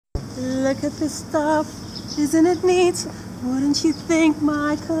look at this stuff, isn't it neat? Wouldn't you think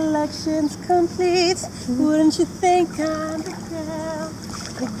my collection's complete? Wouldn't you think I'm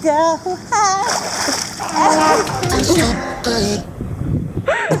the girl who has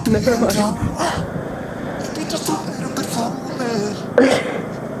never mind.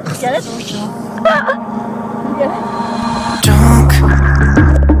 Get it? Get it? Drunk,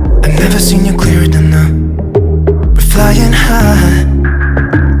 I've never seen you clearer than now. We're flying high,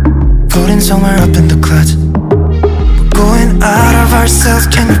 floating somewhere up in the clouds. Going out of ourselves,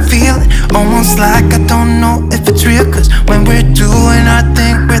 can you feel it? Almost like I don't know if it's real. Cause when we're doing our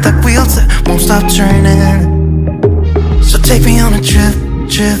thing, we're the wheels that won't stop turning. So take me on a trip,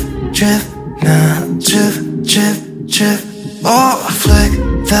 now trip. Oh, flick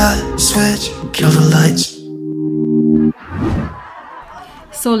the switch, kill the lights.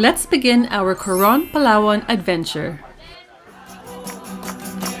 So let's begin our Coron, Palawan adventure.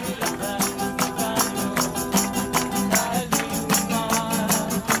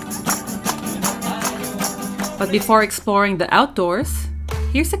 But before exploring the outdoors,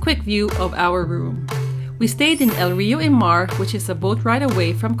 here's a quick view of our room. We stayed in El Rio y Mar, which is a boat ride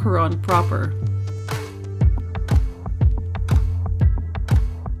away from Coron proper.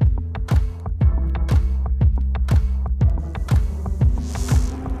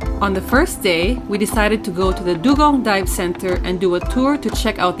 On the first day, we decided to go to the Dugong Dive Center and do a tour to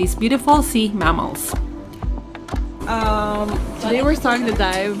check out these beautiful sea mammals. Today we're starting to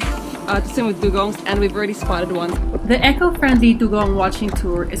dive to swim with dugongs, and we've already spotted one. The eco-friendly dugong watching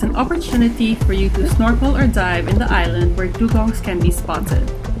tour is an opportunity for you to snorkel or dive in the island where dugongs can be spotted.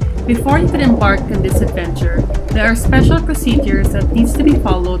 Before you can embark on this adventure, there are special procedures that needs to be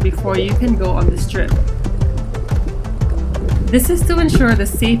followed before you can go on this trip. This is to ensure the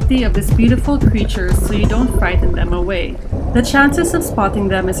safety of these beautiful creatures so you don't frighten them away. The chances of spotting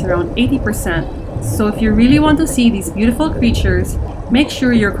them is around 80%, so if you really want to see these beautiful creatures, make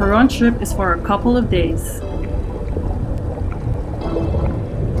sure your Coron trip is for a couple of days.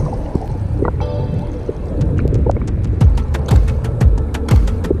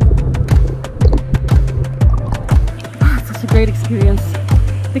 Such a great experience.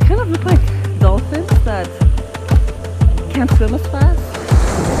 They kind of look like dolphins that can't swim as fast.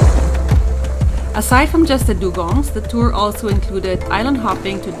 Aside from just the dugongs, the tour also included island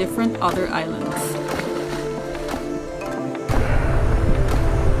hopping to different other islands.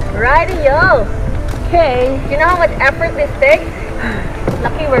 Righty-o! Okay, you know how much effort this takes?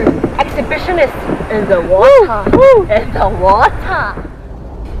 Lucky we're exhibitionists in the water! Woo! In the water!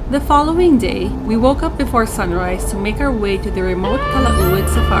 The following day, we woke up before sunrise to make our way to the remote Calauit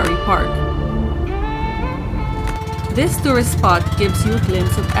Safari Park. This tourist spot gives you a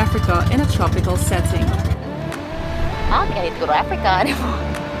glimpse of Africa in a tropical setting. I can't go to Africa anymore.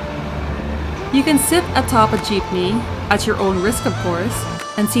 You can sit atop a jeepney, at your own risk of course,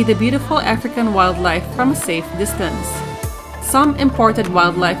 and see the beautiful African wildlife from a safe distance. Some imported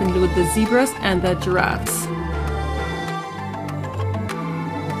wildlife include the zebras and the giraffes.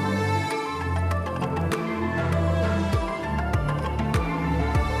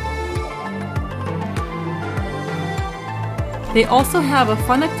 They also have a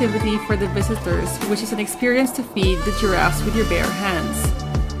fun activity for the visitors, which is an experience to feed the giraffes with your bare hands.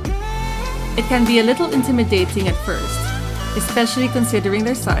 It can be a little intimidating at first, especially considering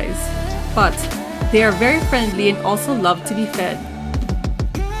their size, but they are very friendly and also love to be fed.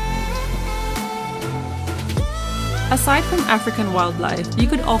 Aside from African wildlife, you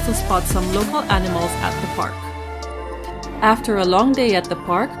could also spot some local animals at the park. After a long day at the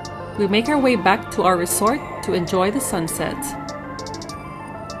park, we make our way back to our resort to enjoy the sunset.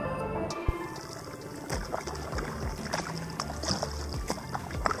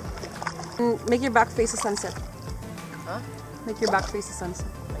 Make your back face the sunset. Huh? Make your back face the sunset.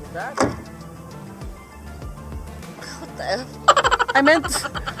 Like that? What the F? I meant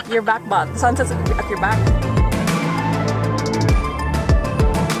your back butt. The sunset's at your back.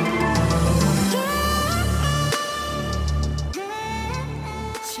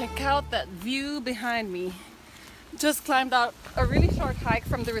 Check out that view behind me. Just climbed out a really short hike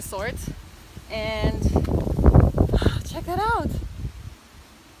from the resort and check that out.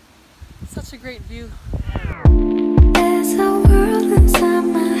 Such a great view. There's a world inside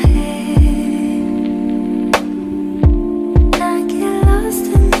my head. I get lost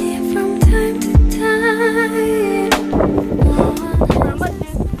in it from time to time.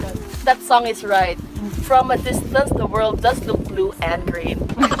 That song is right. From a distance, the world does look blue and green.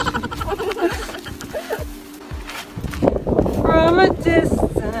 From a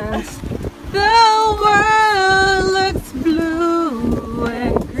distance, the world looks blue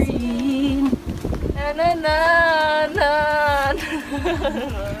and green. na na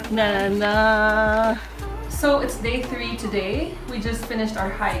Na na. So it's day 3 today. We just finished our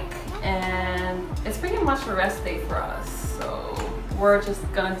hike and it's pretty much a rest day for us. So we're just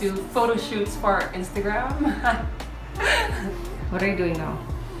gonna do photo shoots for our Instagram. What are you doing now?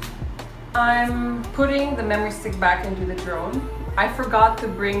 I'm putting the memory stick back into the drone. I forgot to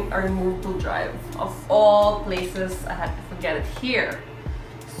bring a removable drive. Of all places, I had to forget it here.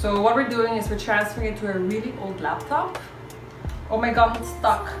 So what we're doing is we're transferring it to a really old laptop. Oh my god, it's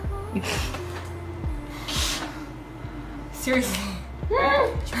stuck. Seriously.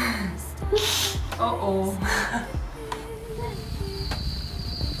 Uh-oh.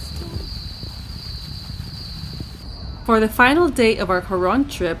 For the final day of our Coron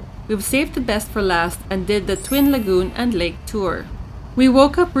trip, we've saved the best for last and did the Twin Lagoon and Lake tour. We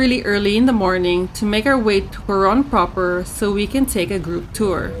woke up really early in the morning to make our way to Coron proper so we can take a group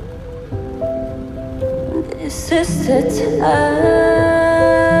tour. This is the time.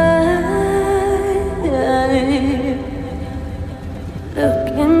 Look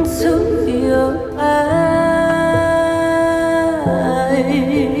into your eyes.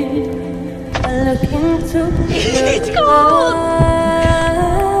 Look into your It's cold!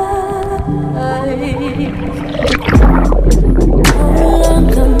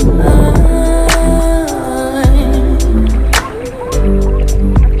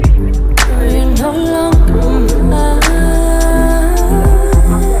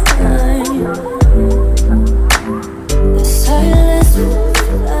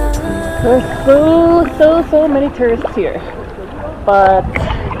 There's so many tourists here, but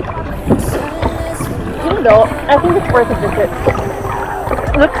you know, I think it's worth a visit.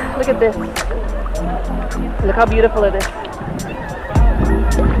 Look at this. Look how beautiful it is.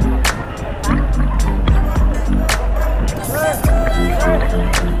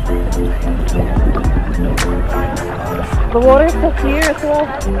 The water is so clear as well.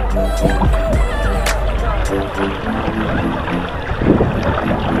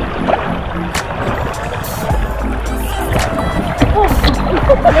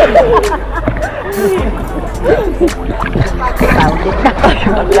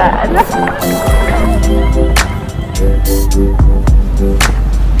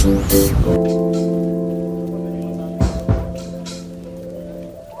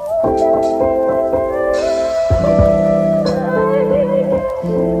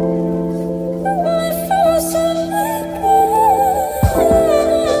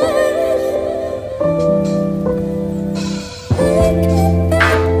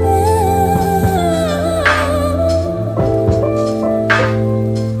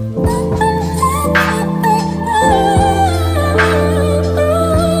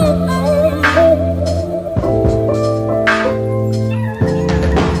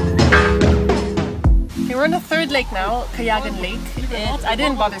 Now, Kayagan Lake. I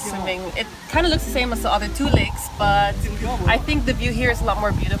didn't bother swimming. It kind of looks the same as the other 2 lakes, but I think the view here is a lot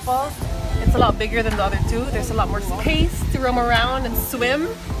more beautiful. It's a lot bigger than the other 2. There's a lot more space to roam around and swim.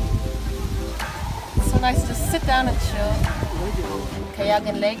 It's so nice to just sit down and chill.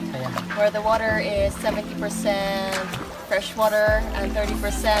 Kayagan Lake, where the water is 70% fresh water and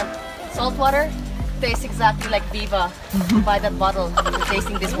 30% salt water. Tastes exactly like Viva. Buy that bottle. You're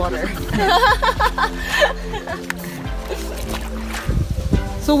tasting this water.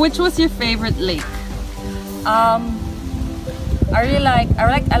 So which was your favorite lake? I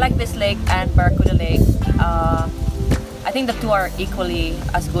like this lake and Barracuda Lake. I think the 2 are equally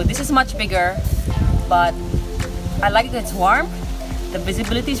as good. This is much bigger, but I like that it's warm. The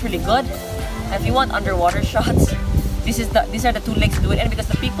visibility is really good. And if you want underwater shots, these are the 2 lakes to do it. And because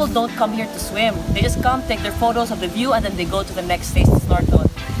the people don't come here to swim, they just come, take their photos of the view, and then they go to the next stage to snorkel.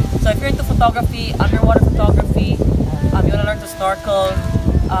 So if you're into photography, underwater photography, you want to learn to snorkel,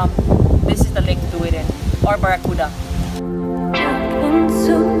 this is the lake to do it in, or Barracuda.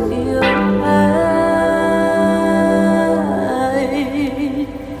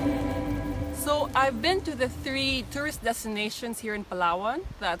 So I've been to the 3 tourist destinations here in Palawan.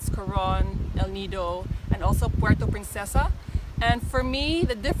 That's Coron, El Nido, and also Puerto Princesa. And for me,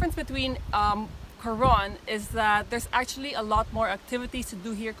 the difference between Coron is that there's actually a lot more activities to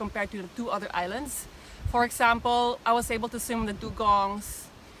do here compared to the 2 other islands. For example, I was able to swim with the dugongs,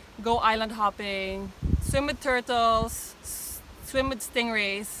 go island hopping, swim with turtles, swim with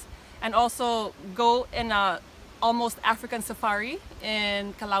stingrays, and also go in a almost African safari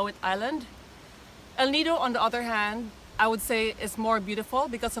in Calauit Island. El Nido, on the other hand, I would say is more beautiful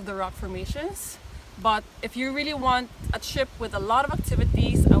because of the rock formations. But if you really want a trip with a lot of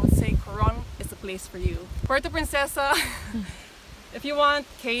activities, I would say Coron is the place for you. Puerto Princesa, If you want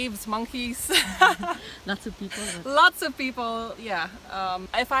caves, monkeys, Lots of people. lots of people, yeah.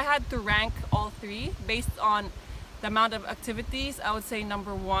 If I had to rank all three based on the amount of activities, I would say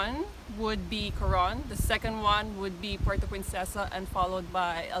number one would be Coron, the second one would be Puerto Princesa, and followed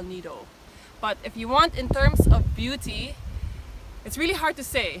by El Nido. But if you want in terms of beauty, it's really hard to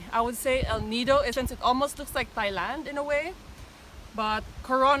say. I would say El Nido, since it almost looks like Thailand in a way, but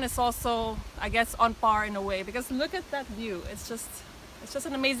Coron is also, I guess, on par in a way, because look at that view. It's just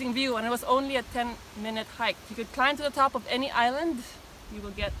an amazing view, and it was only a 10-minute hike. You could climb to the top of any island, you will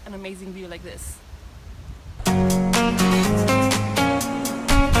get an amazing view like this.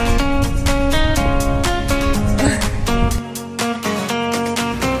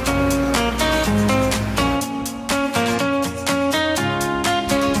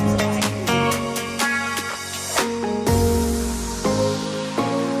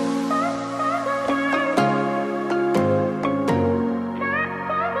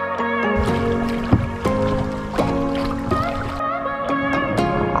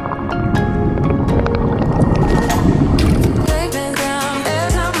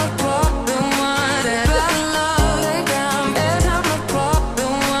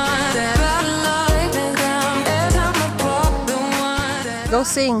 Go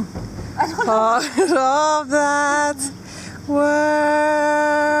sing. Part of that world.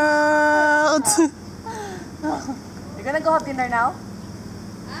 You're gonna go have dinner now?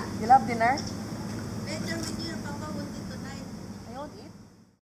 Huh? You'll have dinner?